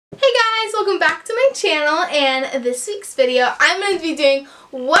welcome back to my channel, and this week's video I'm going to be doing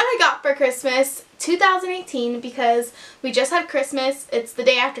what I got for Christmas 2018 because we just had Christmas. It's the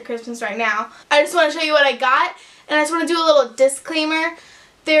day after Christmas right now. I just want to show you what I got, and I just want to do a little disclaimer.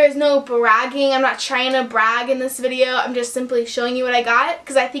 There is no bragging. I'm not trying to brag in this video. I'm just simply showing you what I got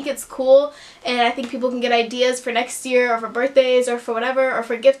because I think it's cool and I think people can get ideas for next year or for birthdays or for whatever or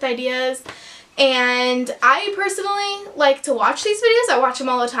for gift ideas. And I personally like to watch these videos. I watch them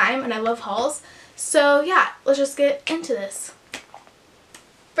all the time and I love hauls. So yeah, let's just get into this.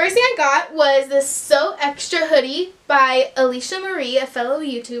 First thing I got was this So Extra hoodie by Alicia Marie, a fellow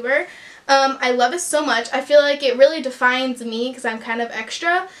YouTuber. I love it so much. I feel like it really defines me because I'm kind of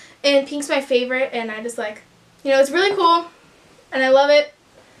extra. And pink's my favorite and I just like, you know, it's really cool. And I love it.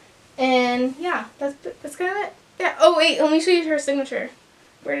 And yeah, that's kind of it. Yeah. Oh wait, let me show you her signature.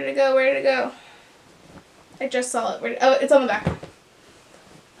 Where did it go? Where did it go? I just saw it. Oh, it's on the back.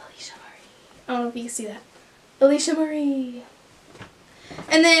 Alicia Marie. I don't know if you can see that. Alicia Marie.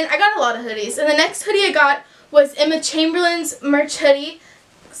 And then I got a lot of hoodies. And the next hoodie I got was Emma Chamberlain's merch hoodie.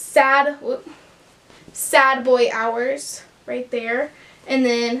 Sad Boy Hours right there. And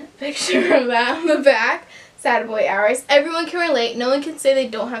then picture of that on the back. Sad Boy Hours. Everyone can relate. No one can say they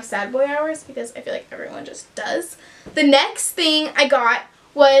don't have Sad Boy Hours because I feel like everyone just does. The next thing I got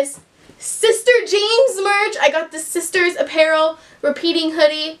was Sister James merch. I got the Sisters Apparel repeating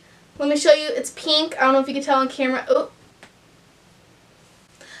hoodie. Let me show you. It's pink. I don't know if you can tell on camera. Oh.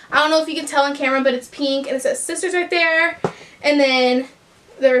 I don't know if you can tell on camera, but it's pink and it says Sisters right there. And then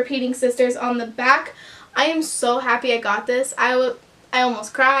the repeating sisters on the back. I am so happy I got this. I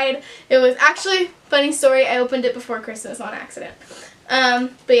almost cried. It was actually, funny story, I opened it before Christmas on accident.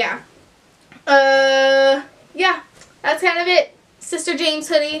 But yeah. Yeah, that's kind of it. Sister James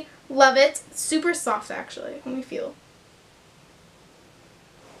hoodie. Love it. Super soft actually. Let me feel.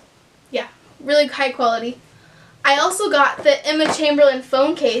 Yeah, really high quality. I also got the Emma Chamberlain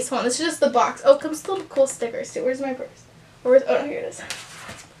phone case. Hold on, this is just the box. Oh, it comes with little cool stickers too. Where's my purse? Oh no, here it is.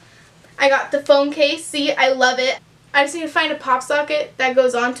 I got the phone case. See, I love it. I just need to find a pop socket that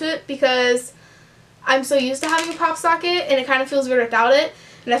goes onto it because I'm so used to having a pop socket and it kind of feels weird without it.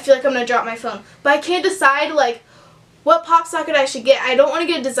 And I feel like I'm going to drop my phone. But I can't decide like what pop socket I should get. I don't want to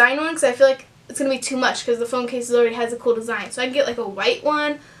get a design one because I feel like it's going to be too much because the phone case already has a cool design. So I can get like a white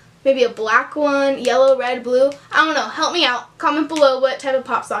one, maybe a black one, yellow, red, blue. I don't know. Help me out. Comment below what type of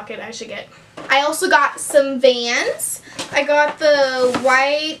pop socket I should get. I also got some Vans. I got the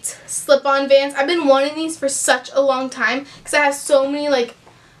white slip-on Vans. I've been wanting these for such a long time because I have so many like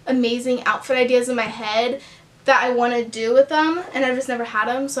amazing outfit ideas in my head that I want to do with them, and I've just never had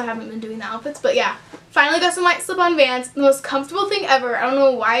them, so I haven't been doing the outfits. But yeah, finally got some white slip-on Vans. The most comfortable thing ever. I don't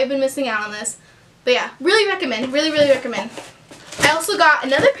know why I've been missing out on this, but yeah, really recommend. Really, really recommend. I also got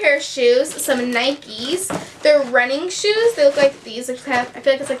another pair of shoes, some Nikes. They're running shoes. They look like these. I feel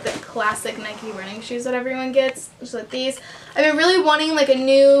like it's like the classic Nike running shoes that everyone gets. Just like these. I've been really wanting like a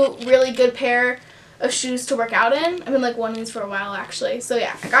new, really good pair of shoes to work out in. I've been like wanting these for a while actually. So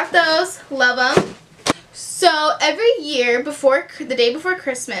yeah, I got those. Love them. So every year before the day before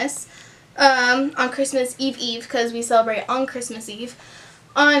Christmas, on Christmas Eve, because we celebrate on Christmas Eve.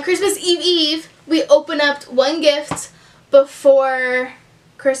 On Christmas Eve, we open up one gift before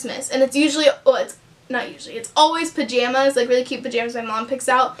Christmas, and it's usually, well, it's not usually, it's always pajamas, like really cute pajamas my mom picks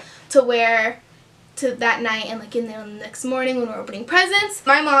out to wear to that night and like in there on the next morning when we're opening presents.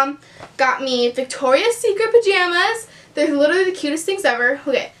 My mom got me Victoria's Secret pajamas. They're literally the cutest things ever.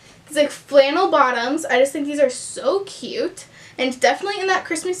 Okay, it's like flannel bottoms. I just think these are so cute, and it's definitely in that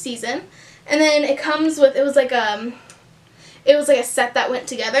Christmas season. And then it comes with, it was like a set that went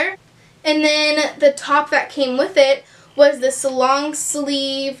together, and then the top that came with it was this long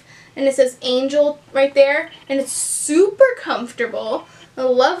sleeve, and it says Angel right there, and it's super comfortable. I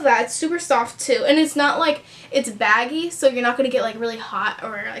love that. It's super soft too, and it's not like it's baggy, so you're not going to get like really hot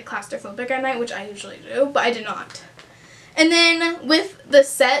or like claustrophobic at night, which I usually do, but I did not. And then with the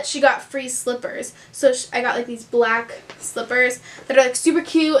set, she got free slippers. So I got like these black slippers that are like super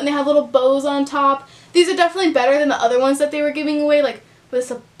cute, and they have little bows on top. These are definitely better than the other ones that they were giving away, like with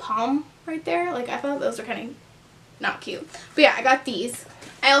a palm right there. Like I thought those were kind of not cute. But yeah, I got these.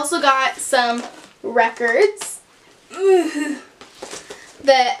 I also got some records. The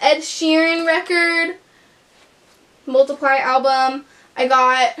Ed Sheeran record, Multiply album. I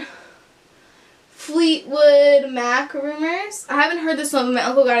got Fleetwood Mac Rumors. I haven't heard this one, but my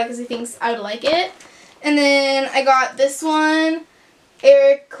uncle got it because he thinks I would like it. And then I got this one,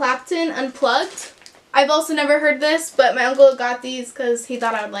 Eric Clapton Unplugged. I've also never heard this, but my uncle got these because he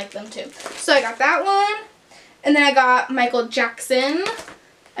thought I would like them too. So I got that one. And then I got Michael Jackson,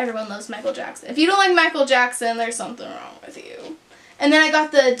 Everyone loves Michael Jackson. If you don't like Michael Jackson, there's something wrong with you. And then I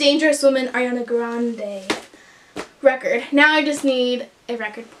got the Dangerous Woman Ariana Grande record. Now I just need a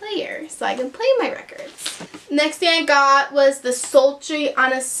record player so I can play my records. Next thing I got was the Sultry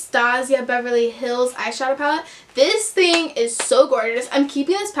Anastasia Beverly Hills eyeshadow palette. This thing is so gorgeous. I'm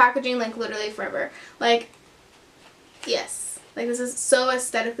keeping this packaging like literally forever. Like, yes. Like, this is so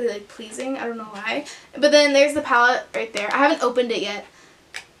aesthetically like pleasing. I don't know why. But then there's the palette right there. I haven't opened it yet.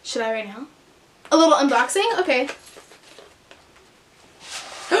 Should I right now? A little unboxing? Okay.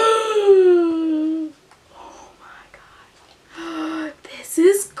 Oh my god. This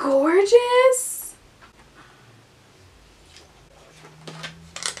is gorgeous.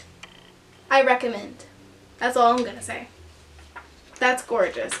 I recommend. That's all I'm gonna say. That's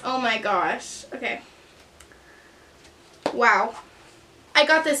gorgeous. Oh my gosh. Okay. Wow. I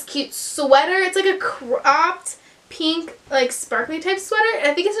got this cute sweater. It's like a cropped pink, like sparkly type sweater. And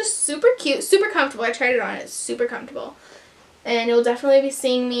I think it's just super cute, super comfortable. I tried it on. It's super comfortable. And you'll definitely be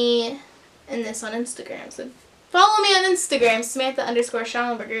seeing me in this on Instagram. So follow me on Instagram,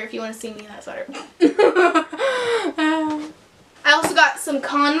 Samantha_Shallanberger, if you want to see me in that sweater. I also got some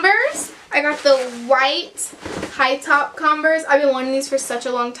Converse. I got the white high top Converse. I've been wanting these for such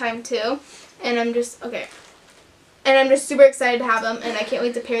a long time too. And I'm just, okay. And I'm just super excited to have them, and I can't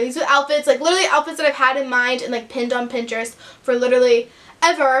wait to pair these with outfits. Like, literally outfits that I've had in mind and, like, pinned on Pinterest for literally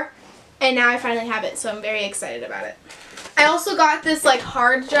ever. And now I finally have it, so I'm very excited about it. I also got this, like,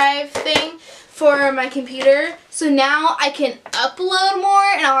 hard drive thing for my computer. So now I can upload more,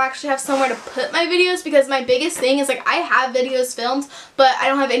 and I'll actually have somewhere to put my videos, because my biggest thing is, like, I have videos filmed, but I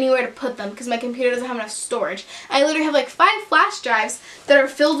don't have anywhere to put them because my computer doesn't have enough storage. I literally have, like, 5 flash drives that are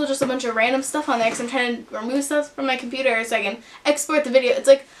filled with just a bunch of random stuff on there because I'm trying to remove stuff from my computer so I can export the video. It's,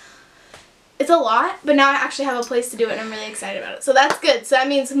 like, it's a lot, but now I actually have a place to do it, and I'm really excited about it. So that's good. So that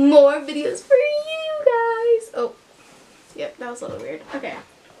means more videos for you guys. Oh, yep, that was a little weird. Okay.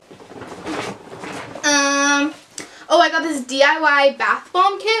 Oh, I got this DIY bath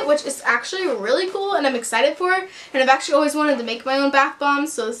bomb kit, which is actually really cool, and I'm excited for it. And I've actually always wanted to make my own bath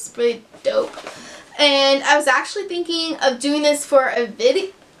bombs, so this is really dope. And I was actually thinking of doing this for a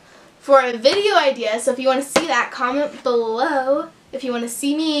video idea. So if you want to see that, comment below if you want to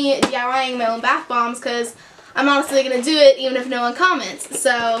see me DIYing my own bath bombs, because I'm honestly going to do it even if no one comments.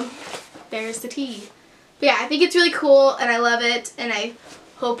 So there's the tea. But yeah, I think it's really cool, and I love it, and I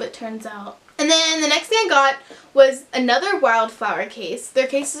hope it turns out. And then the next thing I got was another wildflower case. Their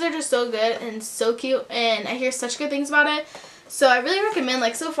cases are just so good and so cute, and I hear such good things about it. So I really recommend,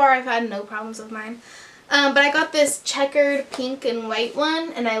 like, so far I've had no problems with mine. But I got this checkered pink and white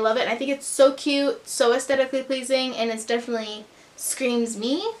one, and I love it. I think it's so cute, so aesthetically pleasing, and it's definitely screams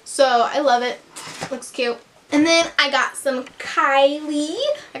me. So I love it. Looks cute. And then I got some Kylie.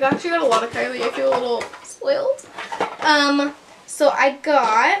 I actually got a lot of Kylie. I feel a little spoiled. So I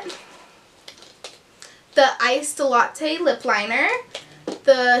got the Iced Latte Lip Liner,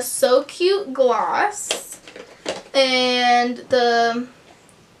 the So Cute Gloss, and the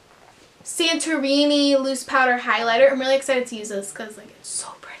Santorini Loose Powder Highlighter. I'm really excited to use this because, like, it's so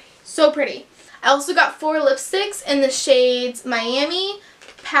pretty. So pretty. I also got 4 lipsticks in the shades Miami,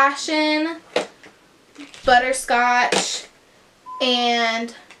 Passion, Butterscotch,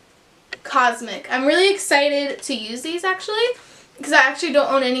 and Cosmic. I'm really excited to use these, actually, because I actually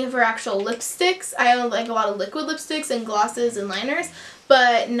don't own any of her actual lipsticks. I own, like, a lot of liquid lipsticks and glosses and liners,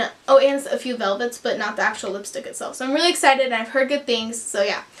 but no, oh, and a few velvets, but not the actual lipstick itself. So I'm really excited, and I've heard good things, so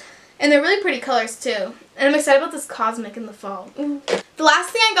yeah. And they're really pretty colors too. And I'm excited about this Cosmic in the fall. Ooh. The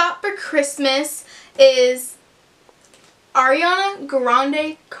last thing I got for Christmas is Ariana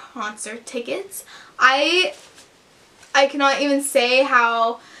Grande concert tickets. I cannot even say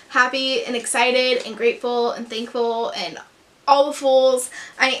how happy and excited and grateful and thankful and all the fools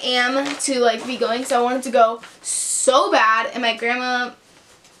I am to, like, be going. So I wanted to go so bad, and my grandma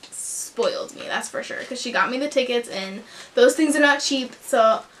spoiled me, that's for sure, because she got me the tickets, and those things are not cheap.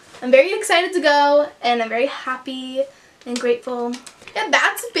 So I'm very excited to go, and I'm very happy and grateful. Yeah,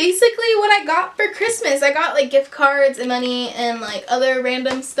 that's basically what I got for Christmas. I got, like, gift cards and money and, like, other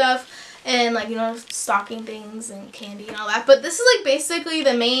random stuff and, like, you know, stocking things and candy and all that. But this is, like, basically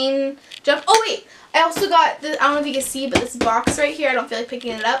the main jump. Oh, wait. I also got this, I don't know if you can see, but this box right here, I don't feel like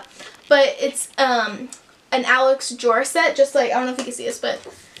picking it up. But it's an Alex drawer set, just like, I don't know if you can see this, but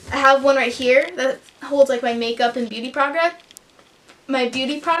I have one right here that holds, like, my makeup and beauty products.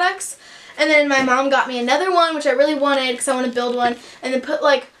 And then my mom got me another one, which I really wanted because I want to build one, and then put,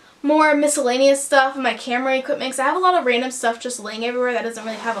 like, more miscellaneous stuff and my camera equipment, because I have a lot of random stuff just laying everywhere that doesn't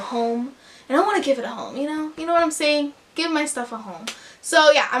really have a home, and I want to give it a home, you know what I'm saying? Give my stuff a home.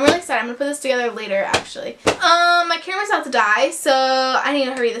 So yeah, I'm really excited. I'm gonna put this together later actually. My camera's about to die, so I need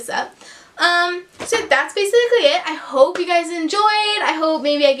to hurry this up. So that's basically it. I hope you guys enjoyed. I hope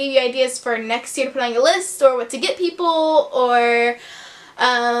maybe I gave you ideas for next year to put on your list, or what to get people, or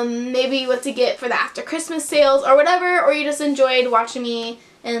maybe what to get for the after Christmas sales or whatever, or you just enjoyed watching me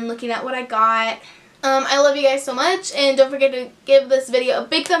and looking at what I got. I love you guys so much, and don't forget to give this video a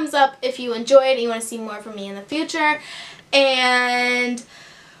big thumbs up if you enjoyed and you want to see more from me in the future. And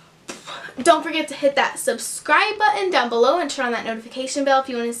don't forget to hit that subscribe button down below and turn on that notification bell if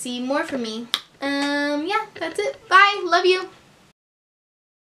you want to see more from me. Yeah, that's it. Bye. Love you.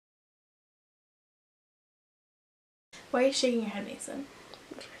 Why are you shaking your head, Mason?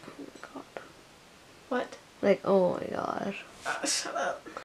 Oh my god. What? Like, oh my gosh. Oh, shut up.